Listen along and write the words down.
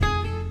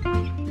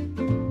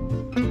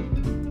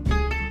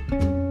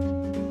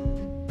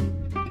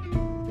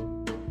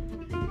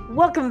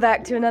Welcome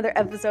back to another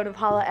episode of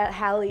Holla at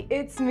Hallie.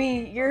 It's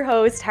me, your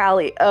host,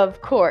 Hallie, of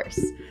course.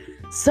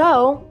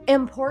 So,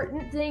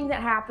 important thing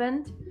that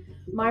happened.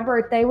 My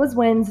birthday was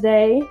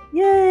Wednesday.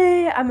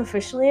 Yay! I'm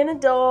officially an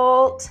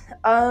adult.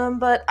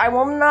 But I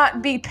will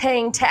not be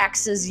paying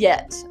taxes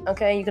yet.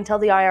 Okay, you can tell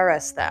the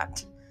IRS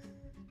that.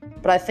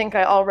 But I think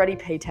I already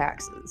pay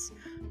taxes.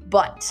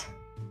 But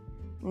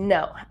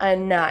no,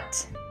 I'm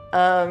not.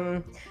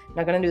 Not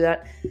gonna do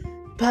that.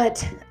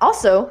 But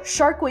also,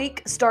 Shark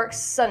Week starts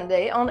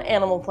Sunday on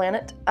Animal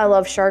Planet. I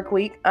love Shark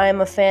Week. I am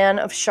a fan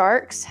of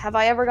sharks. Have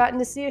I ever gotten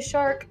to see a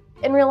shark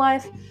in real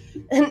life?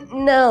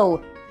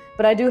 No,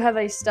 but I do have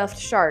a stuffed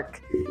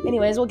shark.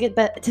 Anyways, we'll get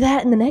back to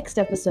that in the next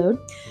episode.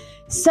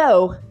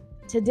 So,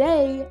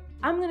 today,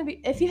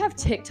 if you have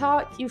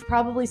TikTok, you've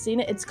probably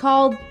seen it. It's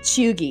called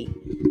cheugy.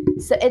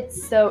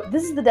 So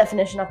this is the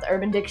definition off the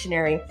Urban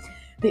Dictionary.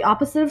 The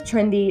opposite of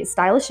trendy,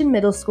 stylish in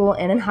middle school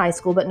and in high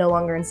school, but no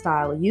longer in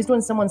style. Used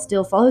when someone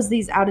still follows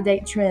these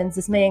out-of-date trends.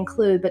 This may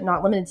include, but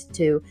not limited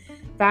to,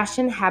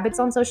 fashion, habits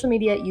on social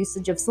media,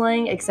 usage of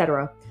slang,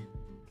 etc.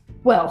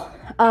 Well,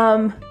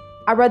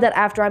 I read that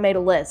after I made a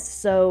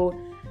list. So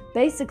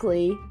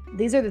basically,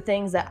 these are the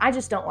things that I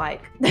just don't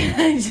like. No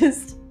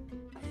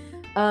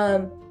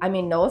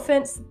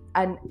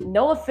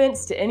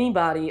offense to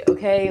anybody,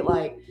 okay?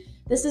 Like,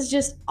 this is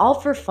just all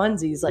for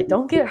funsies. Like,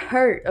 don't get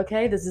hurt,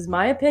 okay? This is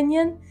my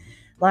opinion.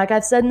 Like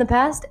I've said in the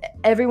past,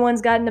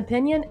 everyone's got an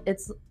opinion.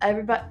 It's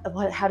everybody.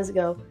 How does it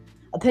go?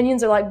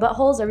 Opinions are like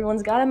buttholes.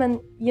 Everyone's got them, and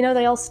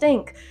they all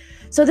stink.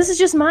 So this is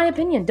just my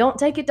opinion. Don't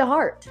take it to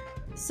heart.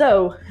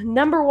 So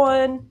number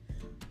 1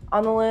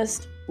 on the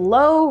list: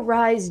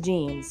 low-rise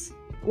jeans.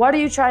 What are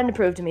you trying to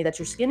prove to me? That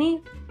you're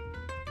skinny?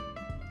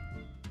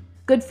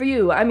 Good for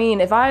you. I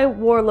mean, if I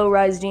wore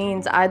low-rise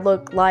jeans, I'd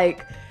look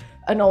like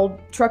an old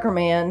trucker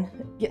man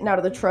getting out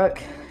of the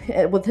truck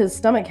with his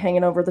stomach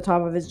hanging over the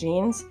top of his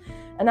jeans.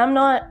 And I'm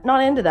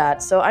not into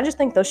that. So I just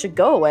think those should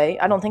go away.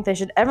 I don't think they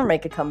should ever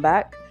make a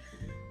comeback.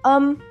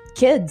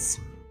 Kids.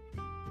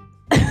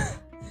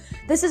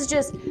 This is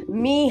just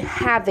me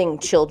having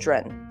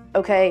children,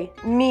 okay?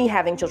 Me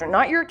having children.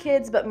 Not your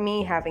kids, but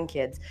me having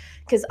kids.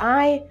 Because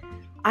I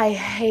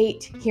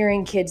hate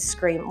hearing kids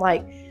scream.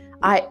 Like,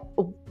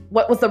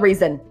 what was the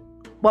reason?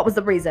 What was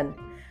the reason?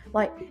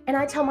 And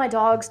I tell my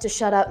dogs to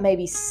shut up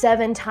maybe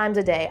 7 times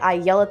a day. I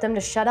yell at them to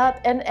shut up,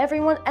 and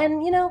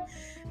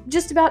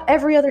just about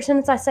every other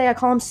sentence I say, I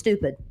call them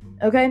stupid,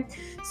 okay?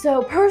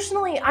 So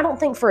personally, I don't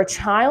think for a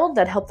child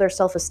that helped their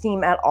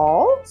self-esteem at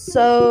all,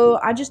 so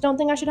I just don't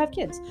think I should have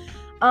kids.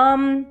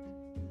 I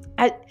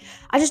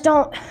just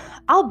don't.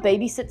 I'll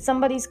babysit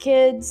somebody's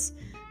kids,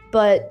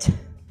 but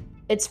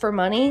it's for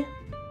money.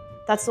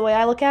 That's the way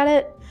I look at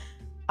it.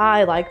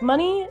 I like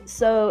money,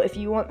 so if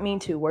you want me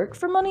to work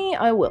for money,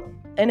 I will.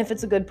 And if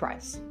it's a good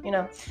price,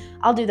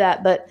 I'll do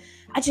that. But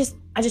I just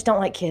don't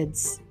like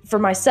kids. For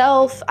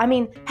myself, I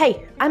mean,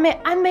 hey, I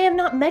may have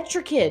not met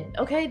your kid,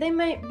 okay? They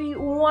might be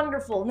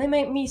wonderful. They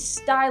might be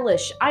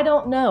stylish. I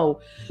don't know.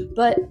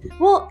 But,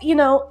 well,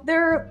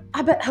 there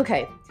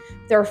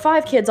are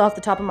 5 kids off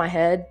the top of my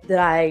head that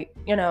I,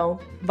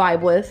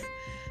 vibe with.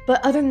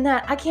 But other than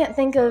that, I can't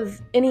think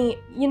of any,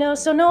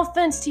 so no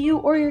offense to you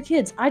or your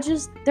kids.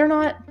 They're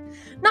not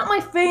my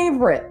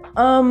favorite.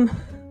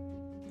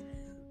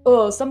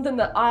 Something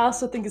that I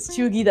also think is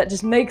cheugy that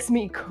just makes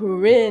me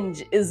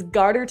cringe is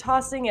garter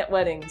tossing at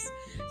weddings.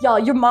 Y'all,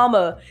 your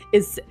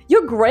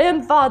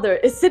grandfather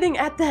is sitting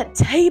at that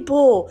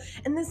table,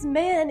 and this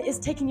man is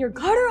taking your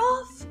garter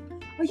off?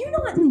 Are you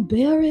not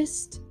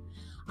embarrassed?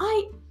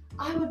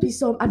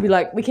 I'd be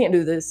like, we can't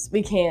do this.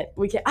 We can't.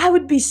 I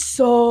would be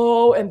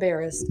so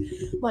embarrassed.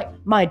 Like,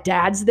 my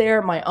dad's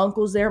there, my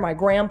uncle's there, my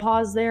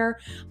grandpa's there,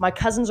 my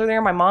cousins are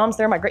there, my mom's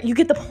there, you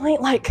get the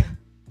point. Like,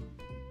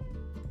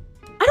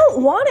 I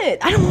don't want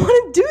it. I don't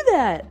want to do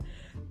that.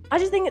 I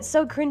just think it's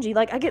so cringy.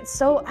 Like, I get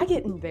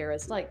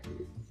embarrassed. Like,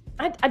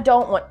 I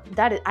don't want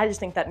that. I just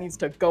think that needs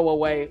to go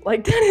away.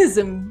 Like, that is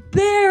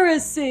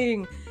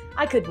embarrassing.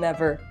 I could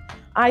never.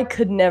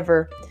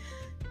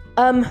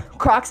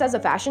 Crocs as a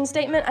fashion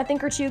statement, I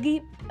think, are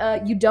cheugy.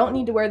 You don't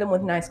need to wear them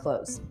with nice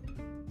clothes.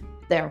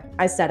 There,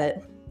 I said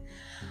it.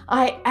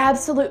 I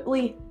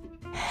absolutely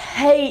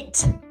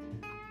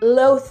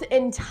loathe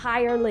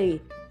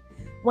entirely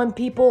when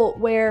people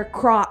wear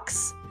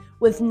Crocs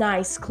with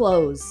nice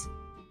clothes.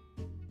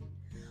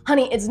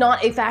 Honey, it's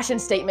not a fashion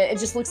statement. It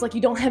just looks like you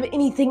don't have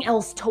anything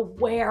else to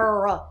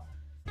wear.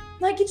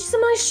 Like, get you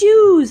some nice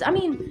shoes. I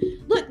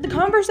mean, look, the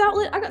Converse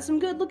outlet, I got some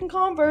good looking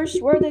Converse.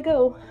 Where'd they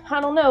go?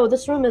 I don't know.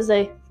 This room is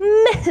a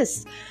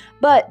mess.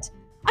 But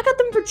I got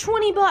them for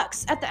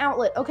 $20 at the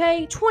outlet,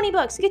 okay?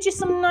 $20. Get you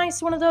some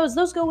nice one of those.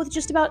 Those go with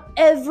just about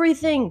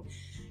everything.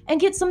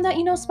 And get some that,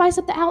 spice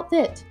up the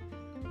outfit.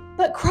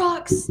 But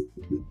Crocs,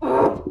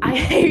 I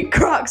hate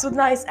Crocs with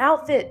nice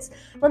outfits.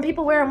 When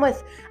people wear them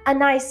with a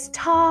nice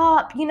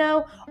top,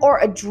 or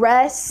a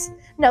dress.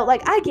 No,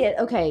 like, I get,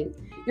 okay,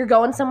 you're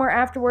going somewhere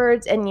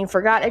afterwards and you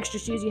forgot extra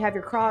shoes, you have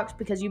your Crocs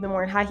because you've been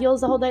wearing high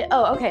heels the whole day.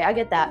 Oh, okay, I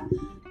get that.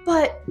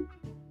 But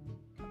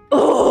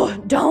Oh,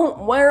 don't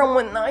wear them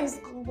with nice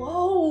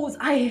clothes.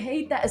 I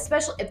hate that,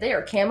 especially if they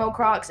are camo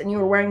Crocs and you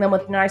were wearing them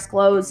with nice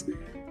clothes.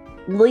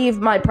 Leave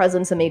my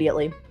presence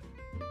immediately.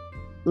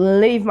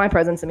 Leave my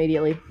presence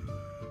immediately.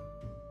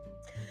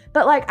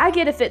 But like, I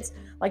get if it's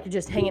like you're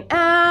just hanging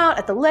out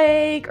at the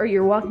lake or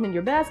you're walking in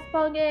your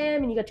basketball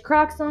game and you got your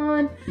Crocs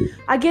on.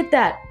 I get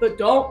that, but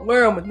don't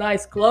wear them with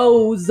nice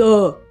clothes.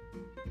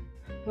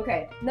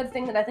 Okay, another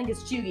thing that I think is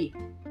chuggy.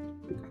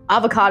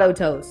 Avocado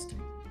toast.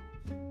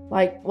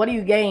 Like, what do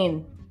you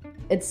gain?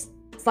 It's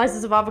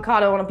slices of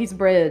avocado on a piece of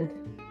bread.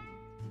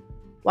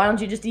 Why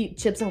don't you just eat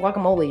chips and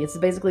guacamole? It's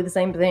basically the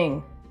same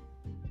thing.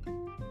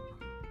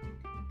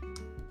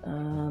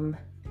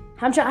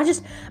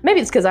 Maybe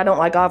it's because I don't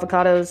like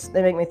avocados.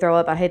 They make me throw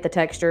up. I hate the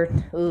texture.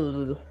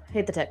 Ooh,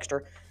 hate the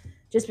texture.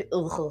 Just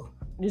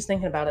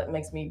thinking about it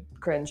makes me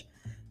cringe.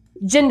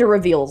 Gender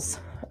reveals,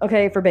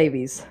 okay, for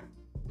babies.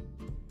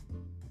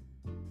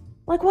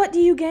 Like, what do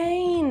you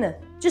gain?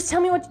 Just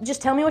tell me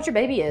what your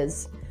baby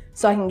is,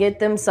 so I can get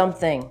them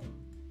something,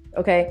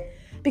 okay?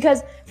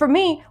 Because for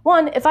me,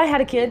 one, if I had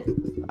a kid,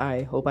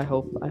 I hope I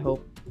don't.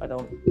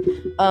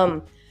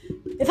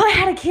 If I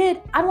had a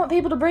kid, I'd want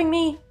people to bring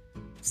me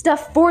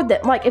stuff for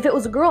them. Like, if it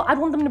was a girl, I'd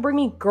want them to bring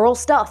me girl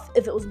stuff.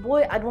 If it was a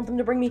boy, I'd want them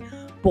to bring me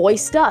boy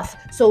stuff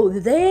so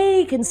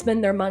they can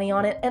spend their money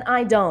on it and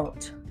I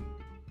don't.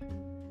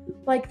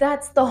 Like,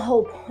 that's the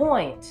whole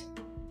point.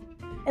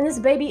 And this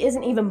baby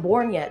isn't even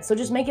born yet, so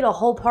just make it a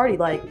whole party.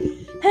 Like,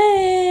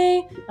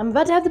 hey, I'm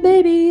about to have the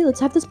baby. Let's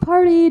have this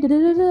party. Da da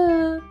da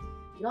da.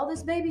 Get all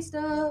this baby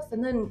stuff,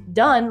 and then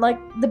done. Like,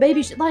 the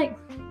baby should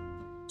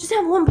just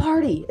have one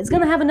party. It's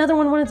gonna have another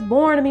one when it's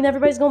born. I mean,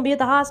 everybody's gonna be at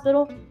the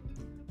hospital.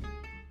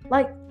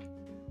 Like,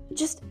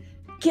 just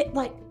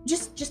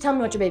tell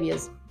me what your baby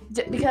is.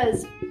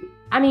 Because,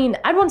 I mean,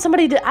 I'd want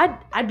somebody to,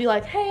 I'd be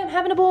like, hey, I'm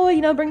having a boy,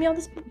 bring me all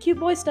this cute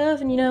boy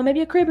stuff and, maybe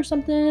a crib or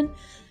something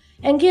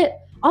and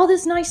get all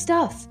this nice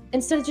stuff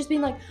instead of just being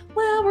like,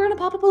 well, we're going to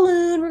pop a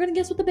balloon. We're going to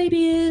guess what the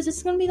baby is.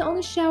 It's going to be the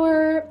only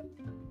shower.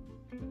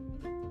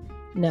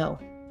 No,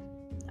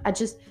 I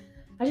don't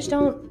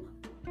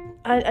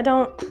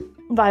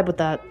vibe with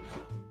that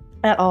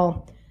at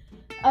all.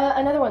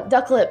 Another one,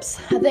 duck lips.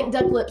 I think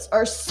duck lips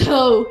are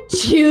so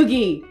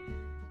chuggy.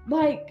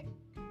 Like,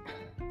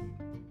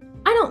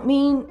 I'm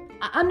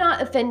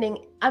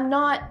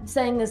not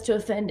saying this to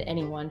offend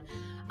anyone.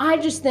 I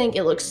just think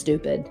it looks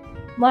stupid.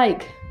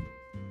 Like,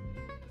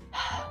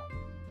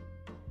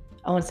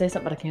 I want to say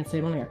something, but I can't say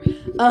it on air.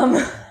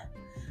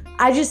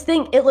 I just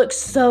think it looks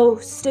so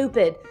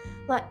stupid.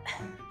 Like,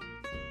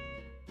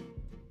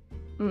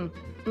 I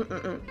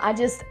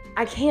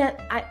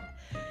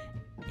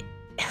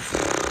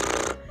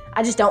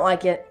just don't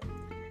like it.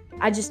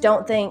 I just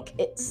don't think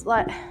it's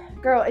like,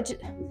 girl,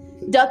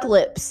 duck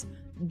lips.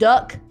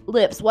 Duck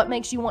lips. What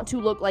makes you want to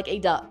look like a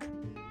duck?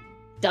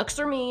 Ducks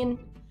are mean.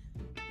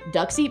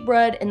 Ducks eat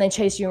bread and they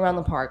chase you around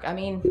the park. I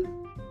mean,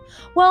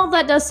 well,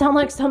 that does sound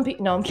like some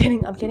people. No, I'm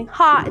kidding.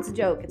 Ha, it's a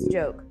joke.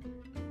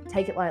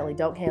 Take it lightly.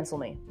 Don't cancel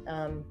me.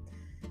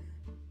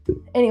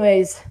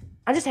 Anyways,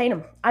 I just hate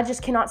them. I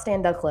just cannot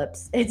stand duck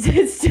lips.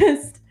 It's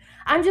just,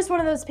 I'm just one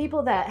of those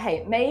people that,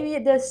 hey, maybe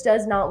it just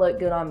does not look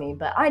good on me,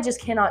 but I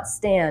just cannot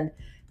stand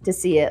to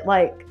see it.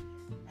 Like,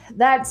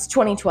 that's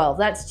 2012.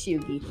 That's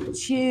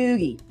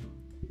chuggy.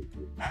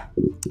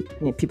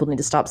 People need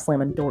to stop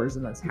slamming doors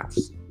in this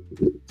house.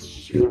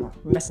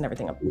 Messing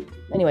everything up.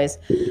 Anyways,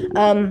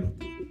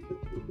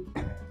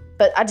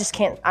 but I just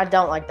can't. I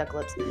don't like duck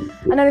lips.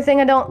 Another thing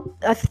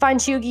I find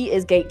chuggy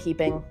is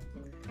gatekeeping.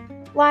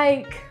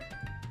 Like,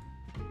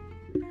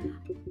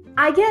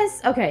 I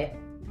guess, okay.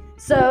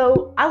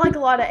 So I like a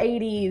lot of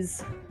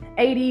 80s,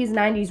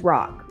 90s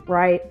rock,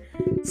 right?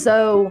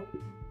 So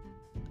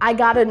I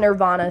got a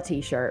Nirvana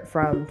t-shirt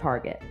from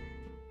Target.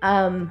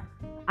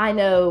 I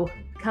know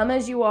Come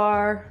As You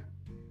Are,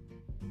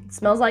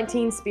 Smells Like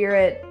Teen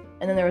Spirit,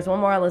 and then there was one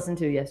more I listened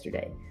to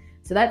yesterday.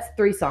 So that's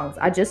 3 songs.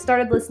 I just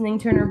started listening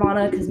to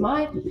Nirvana because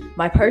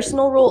my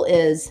personal rule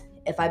is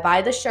if I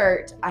buy the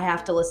shirt, I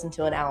have to listen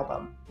to an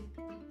album.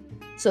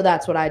 So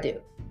that's what I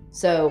do.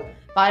 So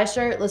buy a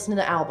shirt, listen to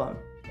the album.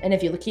 And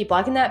if you keep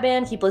liking that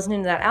band, keep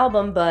listening to that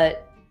album,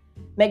 but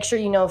make sure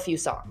you know a few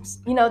songs.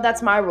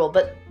 That's my rule.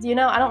 But,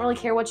 I don't really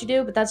care what you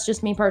do, but that's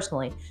just me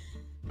personally.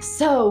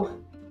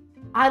 So,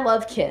 I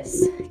love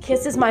Kiss.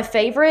 Kiss is my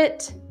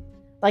favorite.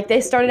 Like, they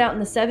started out in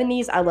the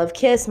 70s. I love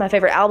Kiss. My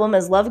favorite album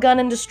is Love Gun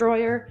and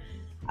Destroyer.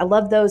 I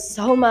love those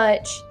so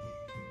much.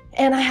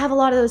 And I have a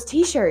lot of those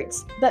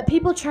t-shirts. But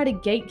people try to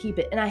gatekeep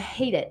it, and I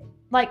hate it.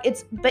 Like,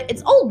 it's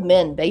old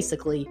men,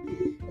 basically.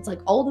 It's like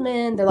old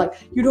men. They're like,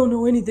 you don't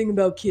know anything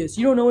about Kiss.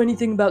 You don't know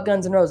anything about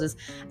Guns N' Roses.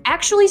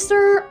 Actually,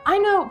 sir, I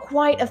know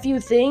quite a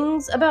few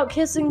things about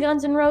Kiss and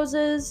Guns N'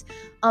 Roses,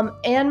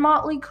 and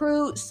Motley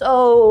Crue.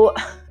 So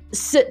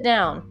sit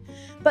down.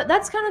 But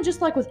that's kind of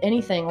just like with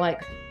anything,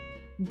 like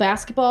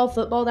basketball,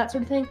 football, that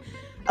sort of thing.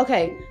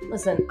 Okay,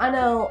 listen, I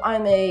know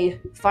I'm a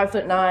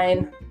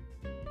 5'9",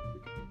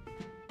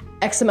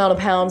 X amount of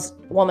pounds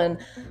woman.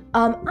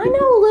 I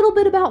know a little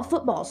bit about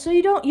football, so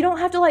you don't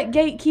have to like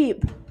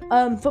gatekeep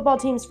football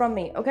teams from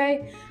me,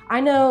 okay? I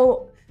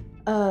know,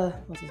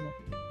 what's his name?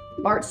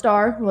 Bart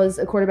Starr was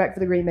a quarterback for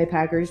the Green Bay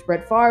Packers.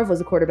 Brett Favre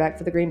was a quarterback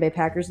for the Green Bay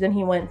Packers. Then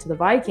he went to the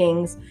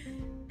Vikings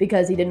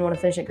because he didn't want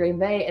to finish at Green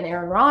Bay. And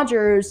Aaron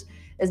Rodgers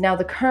is now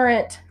the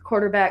current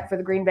quarterback for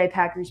the Green Bay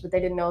Packers, but they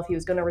didn't know if he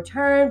was going to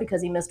return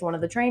because he missed one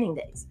of the training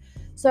days.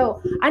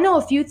 So I know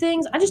a few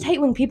things. I just hate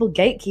when people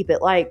gatekeep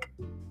it. Like,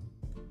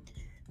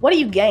 what do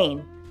you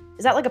gain?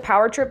 Is that like a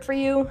power trip for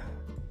you,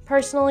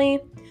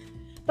 personally?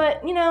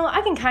 But, you know,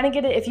 I can kind of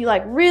get it if you,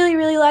 like, really,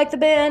 really like the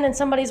band and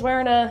somebody's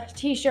wearing a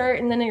t-shirt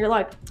and then you're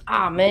like,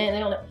 man, they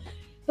don't know.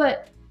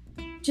 But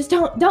just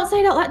don't say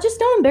it out loud. Just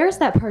don't embarrass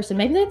that person.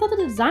 Maybe they thought the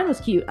design was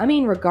cute. I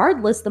mean,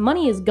 regardless, the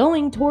money is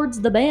going towards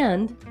the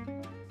band.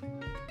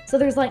 So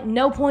there's, like,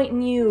 no point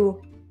in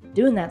you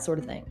doing that sort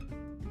of thing.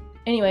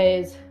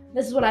 Anyways,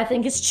 this is what I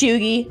think is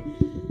chuggy.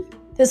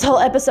 This whole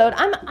episode.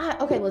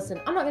 Okay,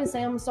 listen. I'm not going to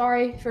say I'm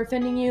sorry for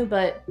offending you,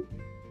 but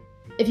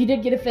if you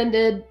did get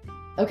offended,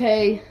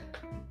 okay,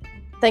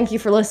 thank you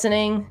for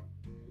listening.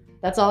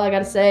 That's all I got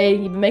to say.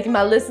 You've been making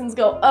my listens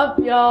go up,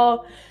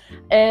 y'all.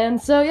 And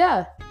so,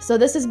 yeah. So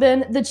this has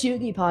been the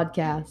Chuggy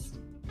Podcast.